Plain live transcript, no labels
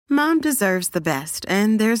Mom deserves the best,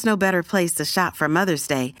 and there's no better place to shop for Mother's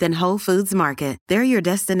Day than Whole Foods Market. They're your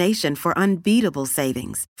destination for unbeatable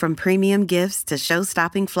savings, from premium gifts to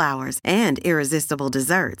show-stopping flowers and irresistible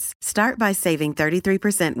desserts. Start by saving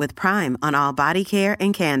 33% with Prime on all body care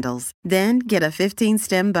and candles. Then get a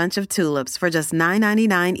 15-stem bunch of tulips for just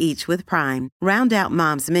 $9.99 each with Prime. Round out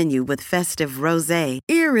Mom's menu with festive rosé,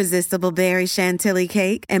 irresistible berry chantilly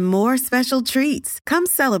cake, and more special treats. Come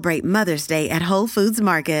celebrate Mother's Day at Whole Foods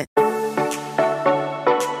Market.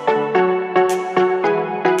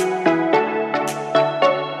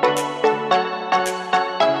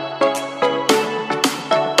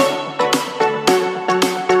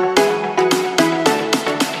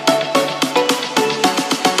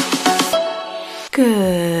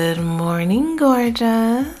 Good morning,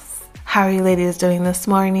 gorgeous. How are you ladies doing this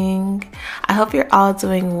morning? I hope you're all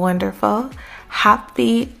doing wonderful.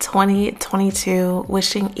 Happy 2022.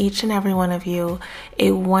 Wishing each and every one of you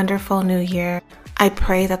a wonderful new year. I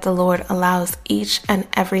pray that the Lord allows each and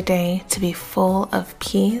every day to be full of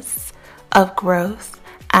peace, of growth,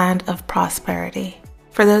 and of prosperity.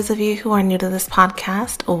 For those of you who are new to this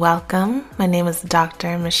podcast, welcome. My name is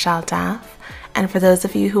Dr. Michelle Daff. And for those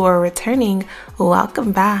of you who are returning,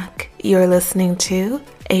 welcome back. You're listening to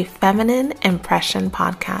a Feminine Impression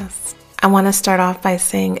podcast. I want to start off by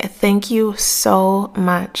saying thank you so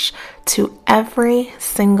much to every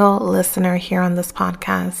single listener here on this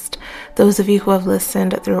podcast. Those of you who have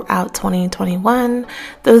listened throughout 2021,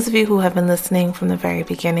 those of you who have been listening from the very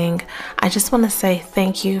beginning, I just want to say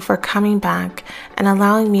thank you for coming back and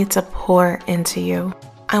allowing me to pour into you.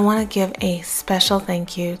 I want to give a special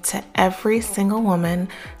thank you to every single woman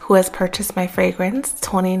who has purchased my fragrance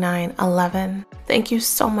 2911. Thank you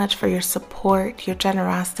so much for your support, your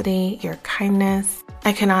generosity, your kindness.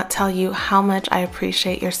 I cannot tell you how much I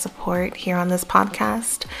appreciate your support here on this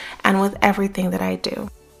podcast and with everything that I do.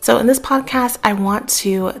 So in this podcast, I want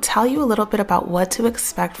to tell you a little bit about what to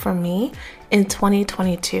expect from me in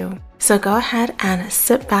 2022. So go ahead and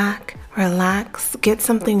sit back, relax, get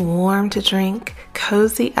something warm to drink,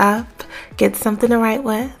 cozy up, get something to write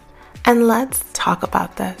with, and let's talk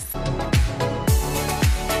about this.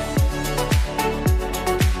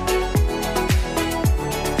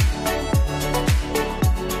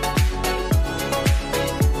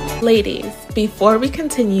 Ladies, before we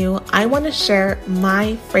continue, I want to share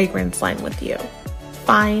my fragrance line with you.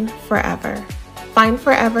 Fine Forever. Fine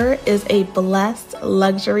Forever is a blessed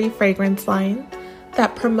luxury fragrance line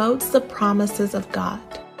that promotes the promises of God.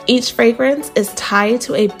 Each fragrance is tied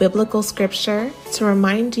to a biblical scripture to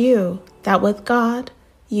remind you that with God,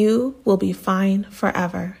 you will be fine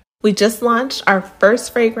forever. We just launched our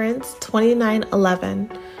first fragrance,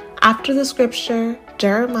 2911, after the scripture,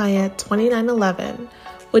 Jeremiah 29:11,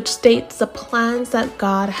 which states the plans that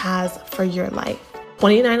God has for your life.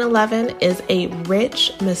 2911 is a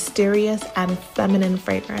rich, mysterious, and feminine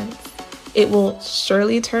fragrance. It will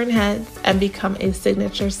surely turn heads and become a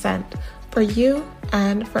signature scent for you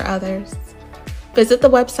and for others. Visit the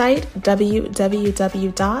website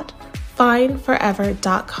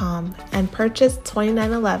www.fineforever.com and purchase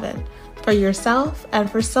 2911 for yourself and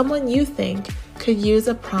for someone you think could use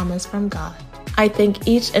a promise from God. I thank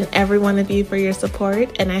each and every one of you for your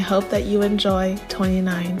support, and I hope that you enjoy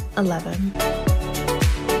 2911.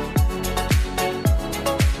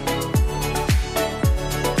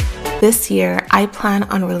 This year, I plan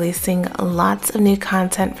on releasing lots of new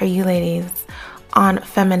content for you ladies on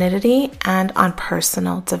femininity and on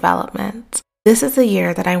personal development. This is a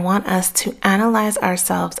year that I want us to analyze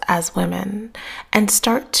ourselves as women and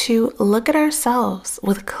start to look at ourselves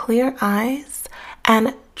with clear eyes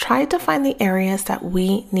and try to find the areas that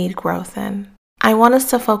we need growth in. I want us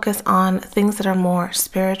to focus on things that are more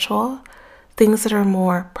spiritual, things that are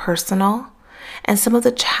more personal, and some of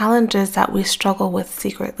the challenges that we struggle with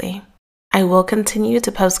secretly. I will continue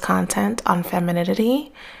to post content on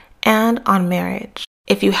femininity and on marriage.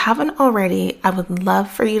 If you haven't already, I would love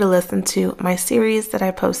for you to listen to my series that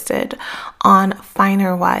I posted on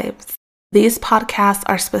Finer Wives. These podcasts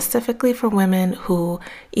are specifically for women who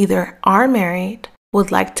either are married, would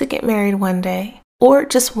like to get married one day, or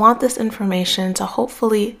just want this information to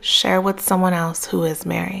hopefully share with someone else who is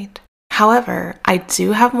married. However, I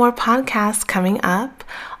do have more podcasts coming up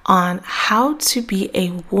on how to be a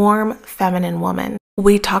warm feminine woman.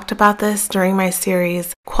 We talked about this during my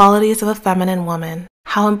series, Qualities of a Feminine Woman,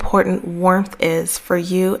 how important warmth is for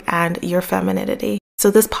you and your femininity. So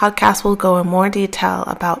this podcast will go in more detail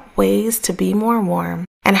about ways to be more warm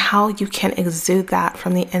and how you can exude that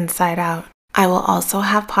from the inside out. I will also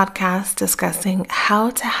have podcasts discussing how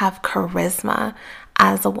to have charisma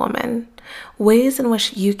as a woman. ways in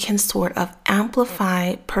which you can sort of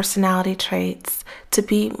amplify personality traits to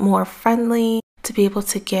be more friendly, to be able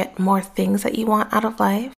to get more things that you want out of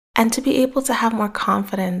life, and to be able to have more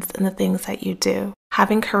confidence in the things that you do.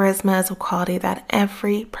 Having charisma is a quality that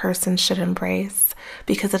every person should embrace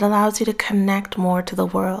because it allows you to connect more to the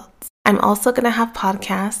world. I'm also going to have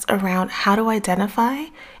podcasts around how to identify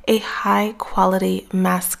a high quality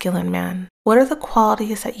masculine man. What are the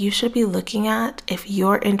qualities that you should be looking at if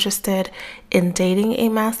you're interested in dating a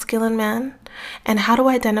masculine man? And how to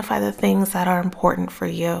identify the things that are important for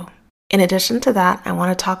you. In addition to that, I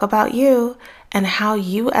want to talk about you and how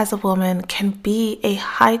you as a woman can be a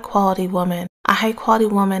high quality woman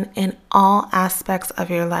in all aspects of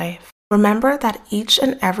your life. Remember that each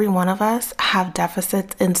and every one of us have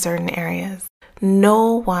deficits in certain areas.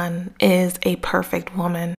 No one is a perfect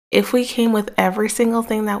woman. If we came with every single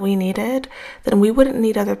thing that we needed, then we wouldn't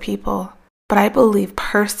need other people. But I believe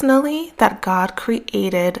personally that God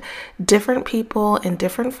created different people in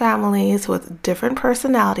different families with different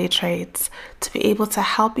personality traits to be able to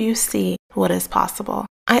help you see what is possible.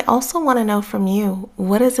 I also want to know from you,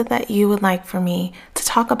 what is it that you would like for me to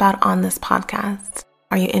talk about on this podcast?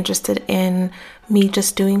 Are you interested in me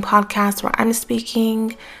just doing podcasts where I'm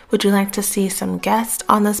speaking? Would you like to see some guests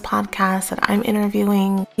on this podcast that I'm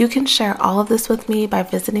interviewing? You can share all of this with me by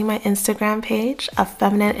visiting my Instagram page of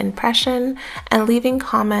Feminine Impression and leaving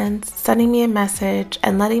comments, sending me a message,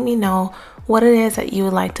 and letting me know what it is that you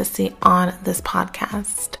would like to see on this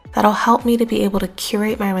podcast. That'll help me to be able to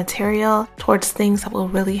curate my material towards things that will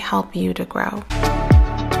really help you to grow.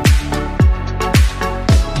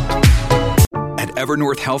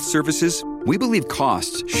 Evernorth Health Services, we believe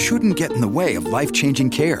costs shouldn't get in the way of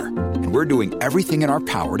life-changing care, and we're doing everything in our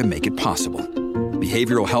power to make it possible.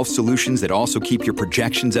 Behavioral health solutions that also keep your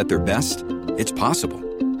projections at their best? It's possible.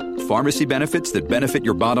 Pharmacy benefits that benefit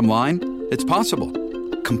your bottom line? It's possible.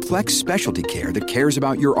 Complex specialty care that cares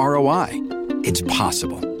about your ROI? It's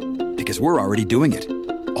possible. Because we're already doing it.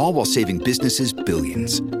 All while saving businesses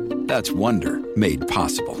billions. That's Wonder made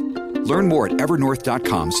possible. Learn more at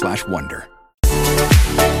evernorth.com/wonder.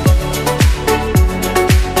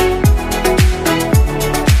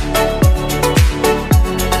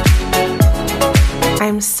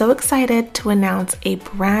 I'm so excited to announce a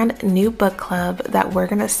brand new book club that we're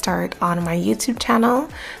going to start on my YouTube channel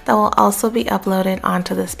that will also be uploaded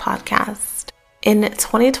onto this podcast. In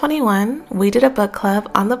 2021, we did a book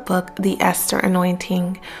club on the book The Esther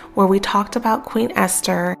Anointing, where we talked about Queen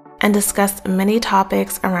Esther and discussed many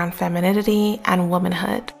topics around femininity and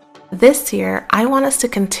womanhood. This year, I want us to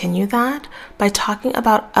continue that by talking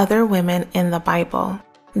about other women in the Bible.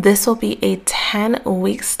 This will be a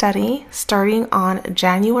 10-week study starting on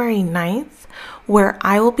January 9th, where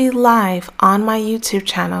I will be live on my YouTube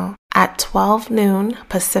channel at 12 noon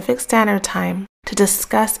Pacific Standard Time to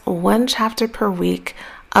discuss one chapter per week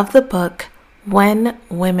of the book When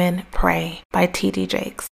Women Pray by T.D.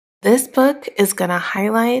 Jakes. This book is going to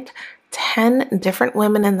highlight 10 different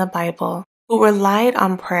women in the Bible who relied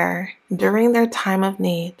on prayer during their time of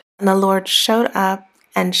need, and the Lord showed up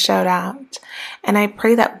and showed out. And I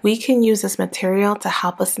pray that we can use this material to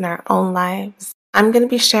help us in our own lives. I'm going to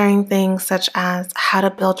be sharing things such as how to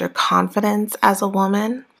build your confidence as a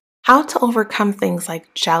woman, how to overcome things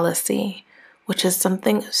like jealousy, which is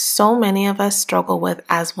something so many of us struggle with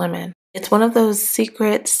as women. It's one of those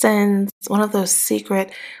secret sins, one of those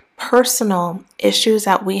secret personal issues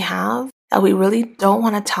that we have that we really don't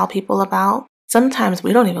want to tell people about. Sometimes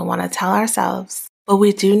we don't even want to tell ourselves. But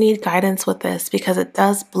we do need guidance with this because it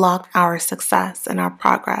does block our success and our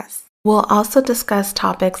progress. We'll also discuss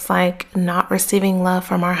topics like not receiving love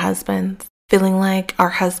from our husbands, feeling like our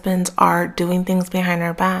husbands are doing things behind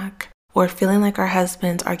our back, or feeling like our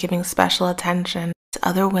husbands are giving special attention to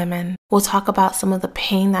other women. We'll talk about some of the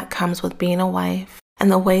pain that comes with being a wife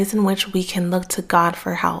and the ways in which we can look to God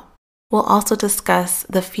for help. We'll also discuss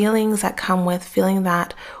the feelings that come with feeling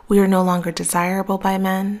that we are no longer desirable by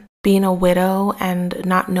men, being a widow and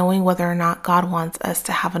not knowing whether or not God wants us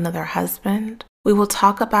to have another husband. We will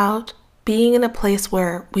talk about being in a place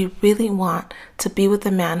where we really want to be with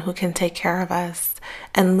a man who can take care of us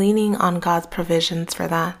and leaning on God's provisions for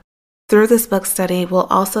that. Through this book study, we'll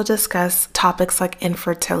also discuss topics like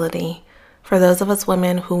infertility. For those of us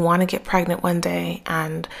women who want to get pregnant one day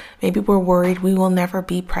and maybe we're worried we will never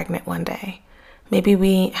be pregnant one day. Maybe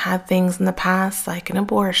we had things in the past like an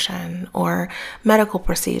abortion or medical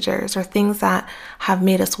procedures or things that have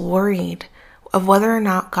made us worried of whether or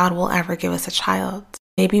not God will ever give us a child.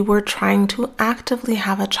 Maybe we're trying to actively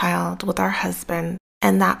have a child with our husband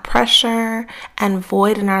and that pressure and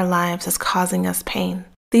void in our lives is causing us pain.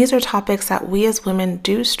 These are topics that we as women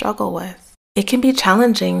do struggle with. It can be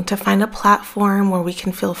challenging to find a platform where we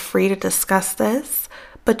can feel free to discuss this,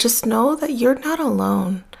 but just know that you're not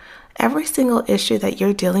alone. Every single issue that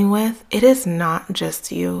you're dealing with, it is not just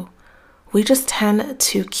you. We just tend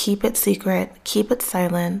to keep it secret, keep it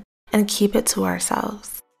silent, and keep it to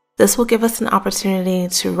ourselves. This will give us an opportunity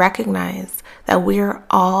to recognize that we are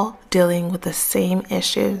all dealing with the same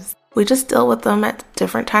issues. We just deal with them at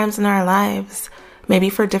different times in our lives,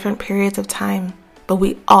 maybe for different periods of time, but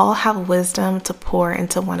we all have wisdom to pour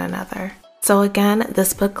into one another. So again,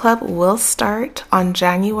 this book club will start on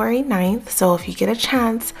January 9th. So if you get a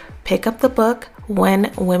chance, pick up the book,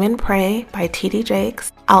 When Women Pray by T.D.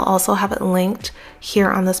 Jakes. I'll also have it linked here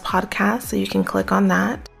on this podcast, so you can click on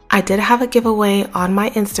that. I did have a giveaway on my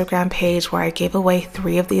Instagram page where I gave away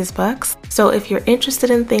 3 of these books. So if you're interested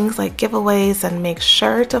in things like giveaways, then make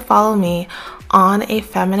sure to follow me on A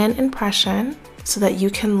Feminine Impression so that you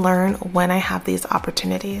can learn when I have these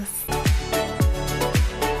opportunities.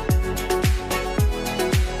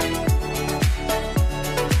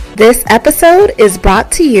 This episode is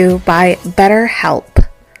brought to you by BetterHelp.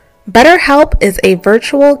 BetterHelp is a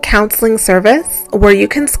virtual counseling service where you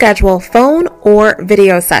can schedule phone or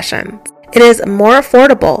video sessions. It is more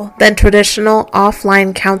affordable than traditional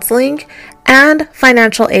offline counseling, and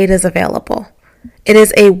financial aid is available. It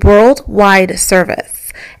is a worldwide service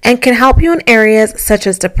and can help you in areas such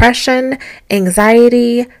as depression,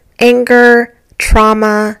 anxiety, anger,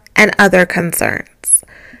 trauma, and other concerns.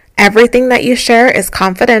 Everything that you share is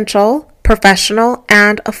confidential, professional,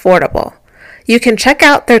 and affordable. You can check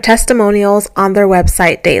out their testimonials on their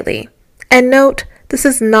website daily. And note, this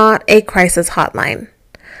is not a crisis hotline.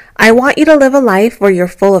 I want you to live a life where you're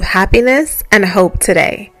full of happiness and hope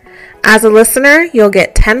today. As a listener, you'll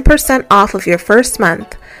get 10% off of your first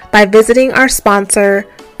month by visiting our sponsor,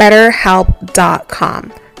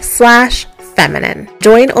 BetterHelp.com/feminine.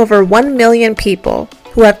 Join over 1 million people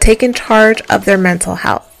who have taken charge of their mental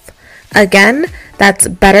health. Again, that's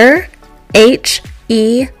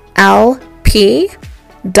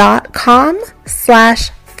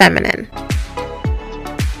BetterHelp.com/feminine.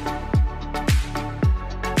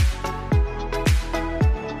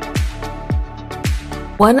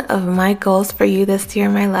 One of my goals for you this year,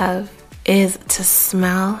 my love, is to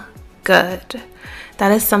smell good.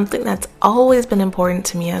 That is something that's always been important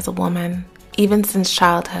to me as a woman, even since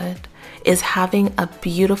childhood, is having a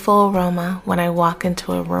beautiful aroma when I walk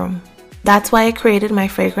into a room. That's why I created my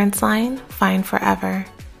fragrance line, Fine Forever.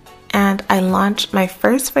 And I launched my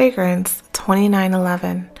first fragrance,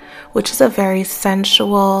 2911, which is a very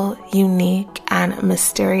sensual, unique, and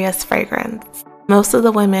mysterious fragrance. Most of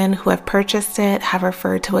the women who have purchased it have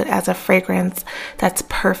referred to it as a fragrance that's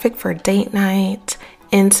perfect for date night,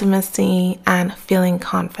 intimacy, and feeling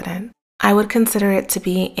confident. I would consider it to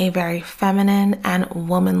be a very feminine and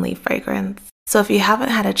womanly fragrance. So if you haven't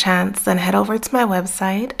had a chance, then head over to my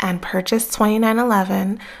website and purchase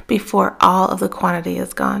 2911 before all of the quantity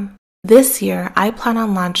is gone. This year, I plan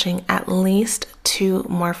on launching at least 2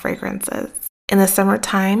 more fragrances. In the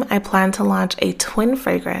summertime, I plan to launch a twin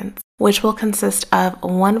fragrance, which will consist of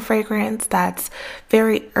one fragrance that's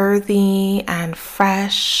very earthy and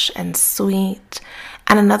fresh and sweet,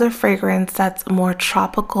 and another fragrance that's more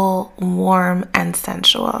tropical, warm, and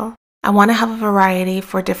sensual. I want to have a variety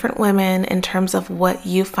for different women in terms of what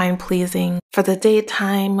you find pleasing for the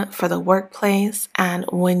daytime, for the workplace, and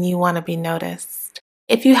when you want to be noticed.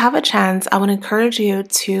 If you have a chance, I would encourage you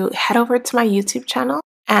to head over to my YouTube channel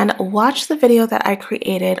and watch the video that I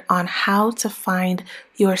created on how to find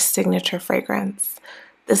your signature fragrance.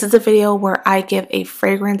 This is a video where I give a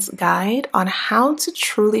fragrance guide on how to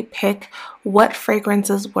truly pick what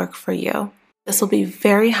fragrances work for you. This will be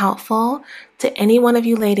very helpful to any one of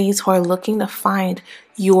you ladies who are looking to find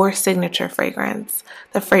your signature fragrance,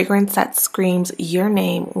 the fragrance that screams your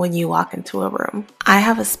name when you walk into a room. I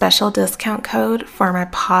have a special discount code for my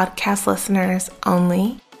podcast listeners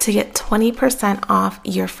only to get 20% off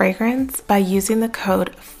your fragrance by using the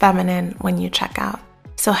code FEMININE when you check out.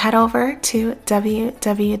 So head over to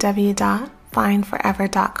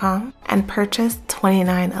www.fineforever.com and purchase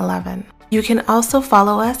 2911. You can also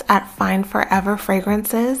follow us at Fine Forever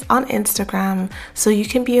Fragrances on Instagram so you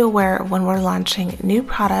can be aware of when we're launching new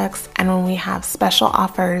products and when we have special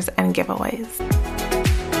offers and giveaways.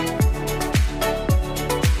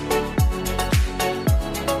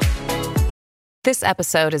 This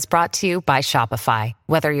episode is brought to you by Shopify.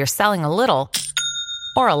 Whether you're selling a little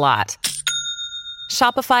or a lot,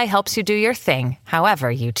 Shopify helps you do your thing, however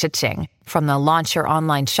you cha-ching. From the launch your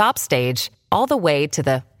online shop stage, all the way to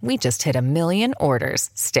the we just hit 1 million orders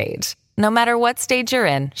stage. No matter what stage you're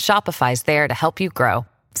in, Shopify's there to help you grow.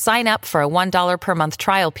 Sign up for a $1 per month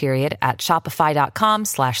trial period at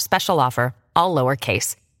shopify.com/special offer, all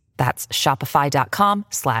lowercase. That's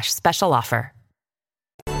shopify.com/special offer.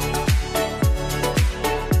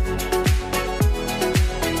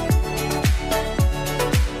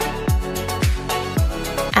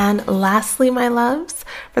 And lastly, my loves,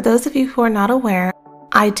 for those of you who are not aware,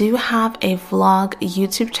 I do have a vlog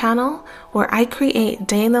YouTube channel where I create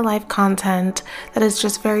day in the life content that is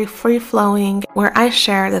just very free-flowing, where I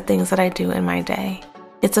share the things that I do in my day.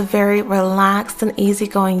 It's a very relaxed and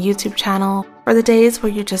easygoing YouTube channel for the days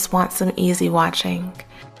where you just want some easy watching.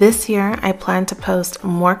 This year, I plan to post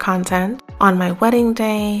more content on my wedding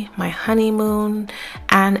day, my honeymoon,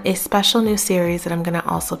 and a special new series that I'm going to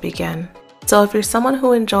also begin. So if you're someone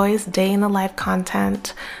who enjoys day in the life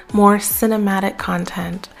content, more cinematic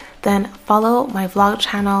content, then follow my vlog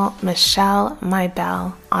channel, Michelle My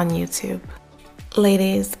Belle, on YouTube.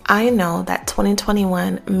 Ladies, I know that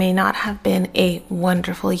 2021 may not have been a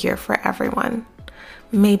wonderful year for everyone.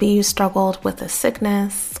 Maybe you struggled with a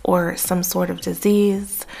sickness or some sort of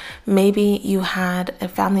disease. Maybe you had a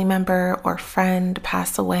family member or friend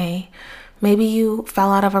pass away. Maybe you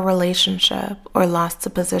fell out of a relationship or lost a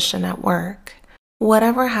position at work.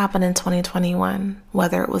 Whatever happened in 2021,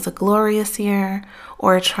 whether it was a glorious year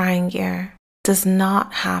or a trying year, does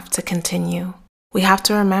not have to continue. We have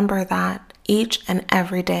to remember that each and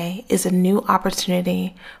every day is a new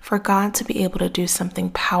opportunity for God to be able to do something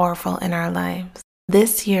powerful in our lives.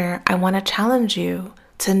 This year, I want to challenge you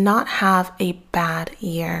to not have a bad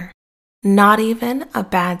year, not even a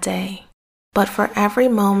bad day, but for every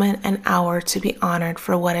moment and hour to be honored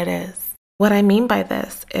for what it is. What I mean by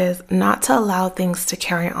this is not to allow things to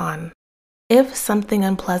carry on. If something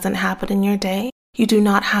unpleasant happened in your day, you do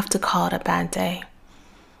not have to call it a bad day.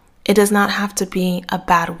 It does not have to be a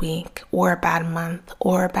bad week or a bad month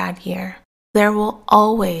or a bad year. There will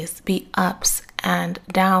always be ups and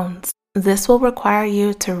downs. This will require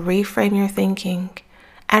you to reframe your thinking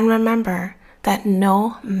and remember that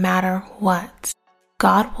no matter what,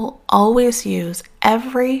 God will always use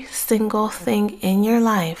every single thing in your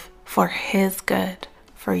life for His good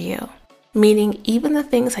for you. Meaning even the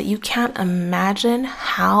things that you can't imagine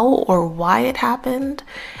how or why it happened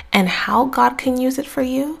and how God can use it for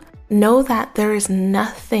you, know that there is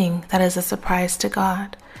nothing that is a surprise to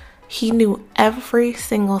God. He knew every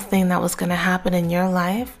single thing that was going to happen in your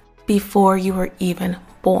life before you were even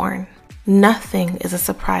born. Nothing is a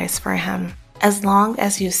surprise for Him. As long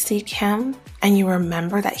as you seek Him and you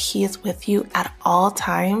remember that He is with you at all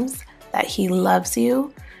times, that He loves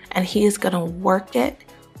you, and He is going to work that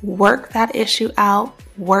issue out,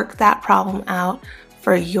 work that problem out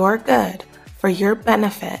for your good, for your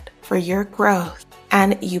benefit, for your growth,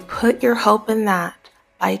 and you put your hope in that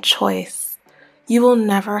by choice, you will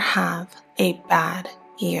never have a bad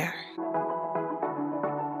year.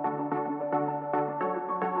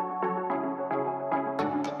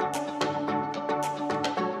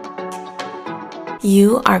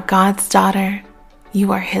 You are God's daughter.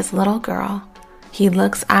 You are His little girl. He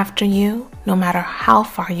looks after you no matter how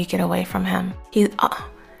far you get away from Him. He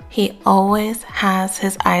always has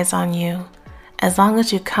His eyes on you. As long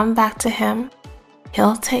as you come back to Him,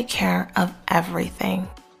 He'll take care of everything.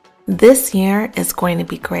 This year is going to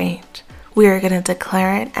be great. We are going to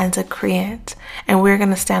declare it and decree it, and we're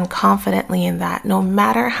going to stand confidently in that no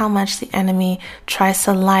matter how much the enemy tries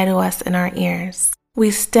to lie to us in our ears.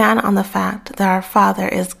 We stand on the fact that our Father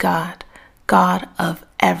is God, God of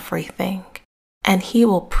everything. And He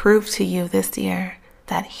will prove to you this year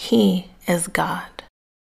that He is God.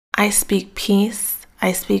 I speak peace,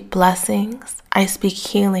 I speak blessings, I speak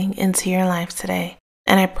healing into your life today.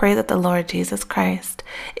 And I pray that the Lord Jesus Christ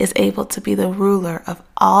is able to be the ruler of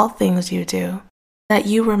all things you do, that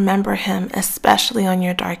you remember Him especially on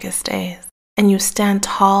your darkest days, and you stand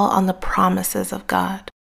tall on the promises of God.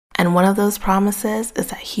 And one of those promises is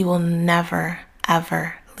that He will never,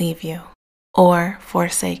 ever leave you or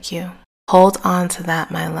forsake you. Hold on to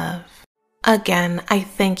that, my love. Again, I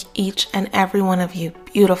thank each and every one of you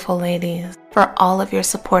beautiful ladies for all of your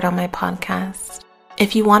support on my podcast.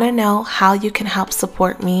 If you want to know how you can help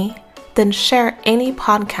support me, then share any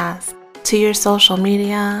podcast to your social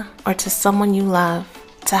media or to someone you love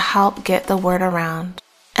to help get the word around.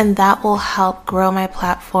 And that will help grow my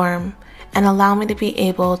platform and allow me to be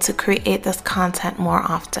able to create this content more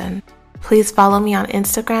often. Please follow me on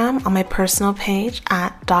Instagram on my personal page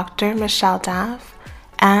at Dr. Michelle Daff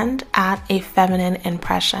and at A Feminine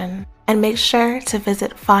Impression. And make sure to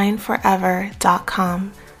visit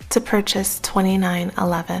fineforever.com to purchase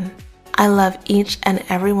 2911. I love each and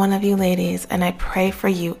every one of you ladies, and I pray for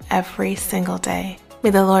you every single day. May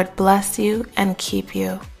the Lord bless you and keep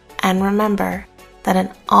you. And remember that in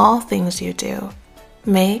all things you do,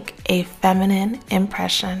 make a feminine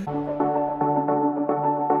impression.